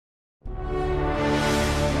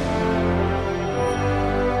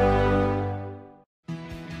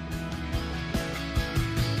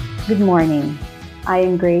Good morning. I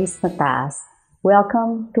am Grace Magtaas.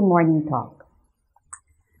 Welcome to Morning Talk.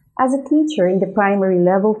 As a teacher in the primary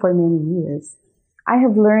level for many years, I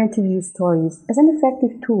have learned to use stories as an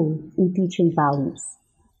effective tool in teaching values.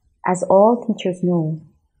 As all teachers know,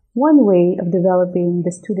 one way of developing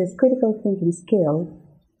the student's critical thinking skill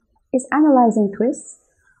is analyzing twists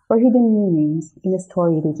or hidden meanings in a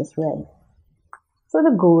story they just read. So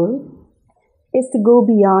the goal is to go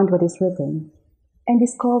beyond what is written and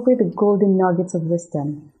discover the golden nuggets of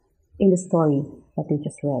wisdom in the story that they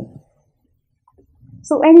just read.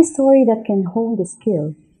 So any story that can hone the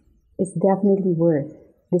skill is definitely worth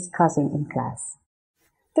discussing in class.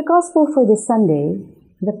 The gospel for this Sunday,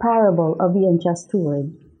 the parable of the unjust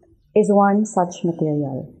steward, is one such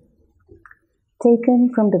material.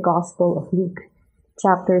 Taken from the Gospel of Luke,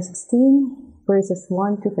 chapter 16, verses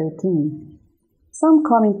 1 to 13. Some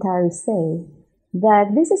commentaries say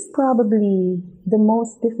that this is probably the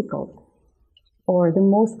most difficult or the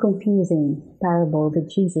most confusing parable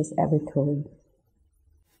that Jesus ever told.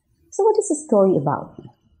 So what is the story about?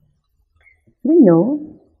 We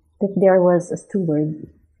know that there was a steward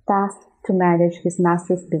tasked to manage his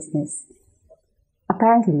master's business.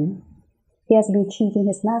 Apparently, he has been cheating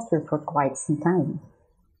his master for quite some time.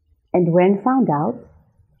 And when found out,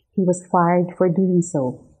 he was fired for doing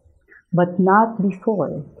so, but not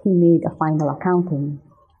before he made a final accounting.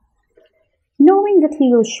 Knowing that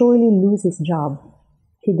he will surely lose his job,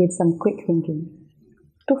 he did some quick thinking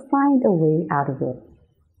to find a way out of it.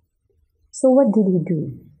 So what did he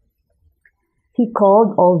do? He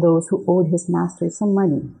called all those who owed his master some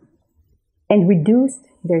money and reduced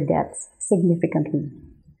their debts significantly.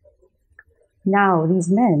 Now,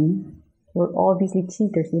 these men were obviously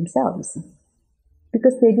cheaters themselves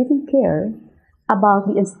because they didn't care about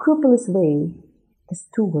the unscrupulous way the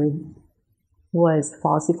steward was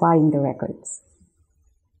falsifying the records.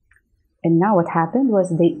 And now what happened was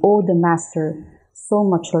they owed the master so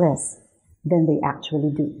much less than they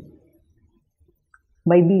actually do.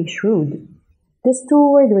 By being shrewd, the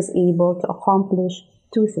steward was able to accomplish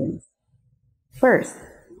two things. First,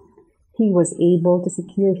 he was able to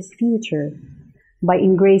secure his future by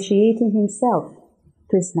ingratiating himself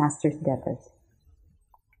to his master's debtors.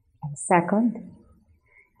 And second,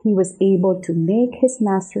 he was able to make his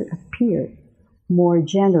master appear more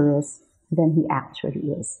generous than he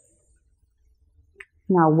actually is.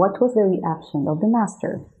 Now, what was the reaction of the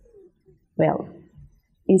master? Well,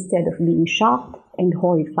 instead of being shocked and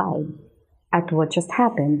horrified at what just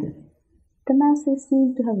happened, the master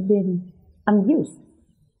seemed to have been amused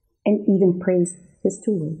and even praised his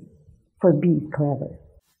steward for being clever.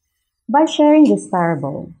 By sharing this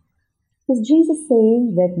parable, is Jesus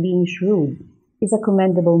saying that being shrewd is a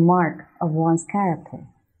commendable mark of one's character?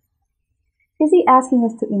 Is he asking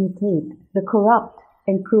us to imitate the corrupt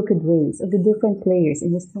and crooked ways of the different players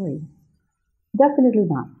in the story? Definitely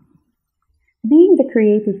not. Being the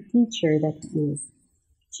creative teacher that he is,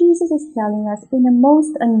 Jesus is telling us in a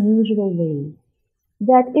most unusual way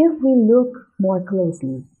that if we look more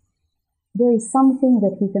closely, there is something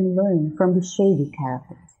that we can learn from the shady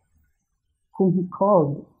characters, whom he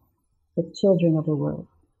called the children of the world.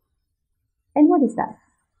 And what is that?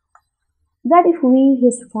 That if we,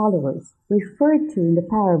 his followers, referred to in the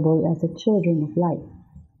parable as the children of light,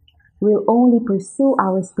 will only pursue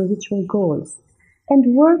our spiritual goals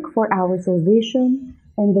and work for our salvation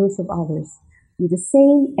and those of others with the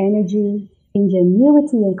same energy,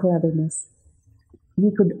 ingenuity, and cleverness,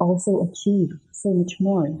 we could also achieve so much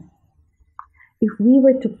more. If we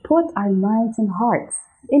were to put our minds and hearts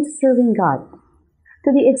into serving God,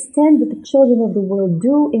 to the extent that the children of the world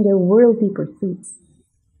do in their worldly pursuits,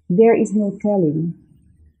 there is no telling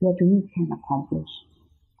what we can accomplish.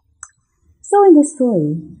 So in this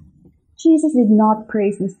story, Jesus did not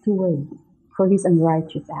praise the steward for his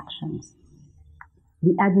unrighteous actions.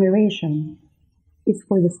 The admiration is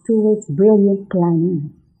for the steward's brilliant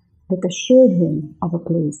planning that assured him of a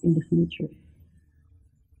place in the future.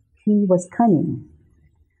 He was cunning,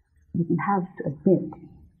 but you have to admit,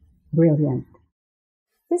 brilliant.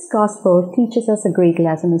 This gospel teaches us a great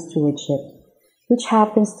lesson of stewardship, which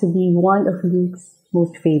happens to be one of Luke's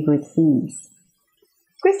most favorite themes.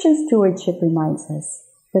 Christian stewardship reminds us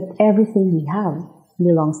that everything we have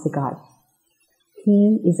belongs to God.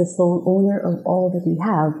 He is the sole owner of all that we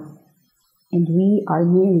have, and we are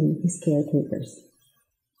merely his caretakers.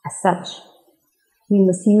 As such, we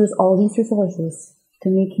must use all these resources to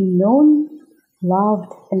make him known,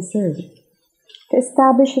 loved, and served, to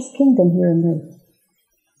establish his kingdom here on earth,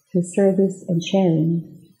 through service and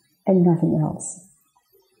sharing, and nothing else.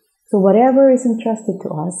 So whatever is entrusted to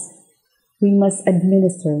us, we must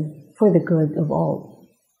administer for the good of all.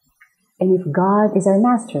 And if God is our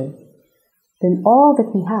master, then all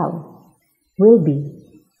that we have will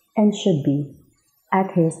be and should be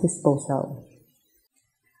at His disposal.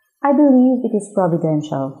 I believe it is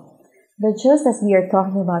providential that just as we are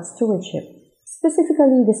talking about stewardship,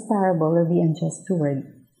 specifically this parable of the unjust steward,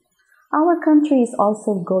 our country is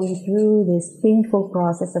also going through this painful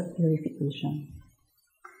process of purification.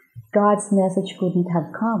 God's message couldn't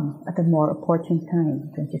have come at a more opportune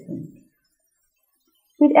time, don't you think?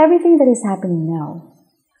 With everything that is happening now,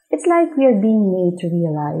 it's like we are being made to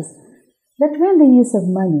realize that when the use of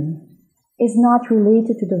money is not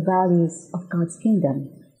related to the values of God's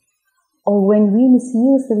kingdom, or when we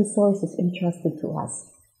misuse the resources entrusted to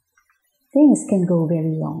us, things can go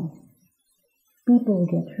very wrong. People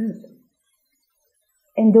get hurt.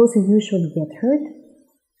 And those who usually get hurt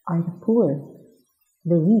are the poor,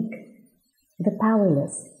 the weak, the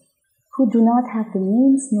powerless, who do not have the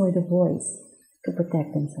means nor the voice to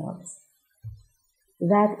protect themselves.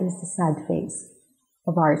 That is the sad face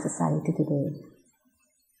of our society today.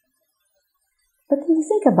 But when you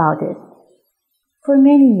think about it, for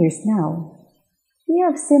many years now, we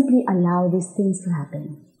have simply allowed these things to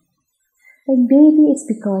happen. And maybe it's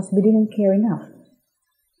because we didn't care enough.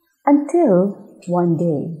 Until one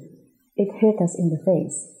day, it hit us in the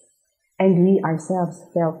face, and we ourselves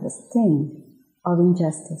felt the sting of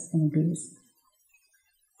injustice and abuse.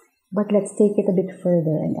 But let's take it a bit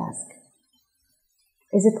further and ask,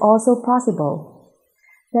 is it also possible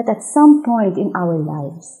that at some point in our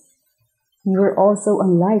lives, we were also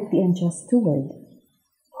unlike the unjust steward,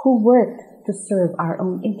 who worked to serve our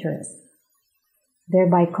own interests,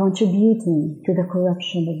 thereby contributing to the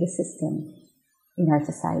corruption of the system in our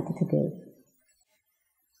society today?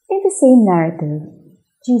 In the same narrative,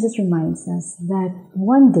 Jesus reminds us that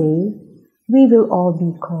one day we will all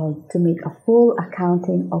be called to make a full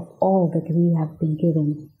accounting of all that we have been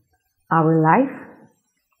given: our life,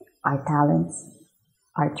 our talents,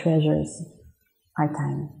 our treasures, our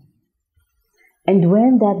time. And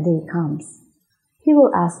when that day comes, He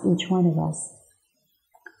will ask each one of us,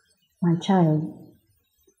 "My child,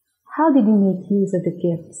 how did you make use of the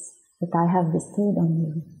gifts that I have bestowed on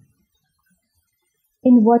you?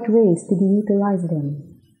 In what ways did you utilize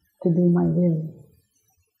them to do my will?"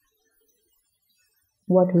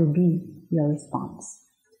 What will be your response?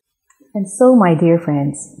 And so, my dear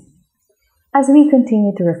friends, as we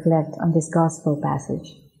continue to reflect on this gospel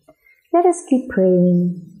passage, let us keep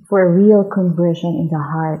praying for a real conversion in the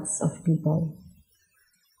hearts of people,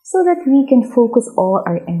 so that we can focus all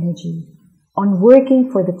our energy on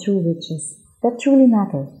working for the true riches that truly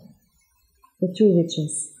matter, the true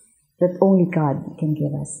riches that only God can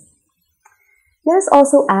give us. Let us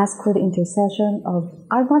also ask for the intercession of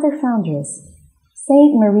our Mother Foundress,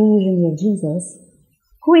 Saint Marie Eugenie of Jesus,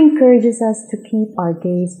 who encourages us to keep our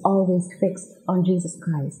gaze always fixed on Jesus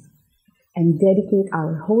Christ and dedicate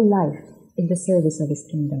our whole life in the service of His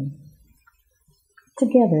kingdom.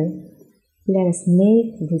 Together, let us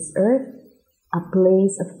make this earth a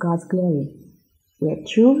place of God's glory, where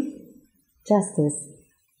truth, justice,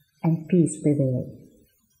 and peace prevail.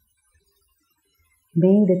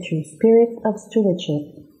 May the true spirit of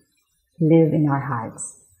stewardship live in our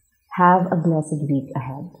hearts. Have a blessed week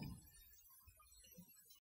ahead.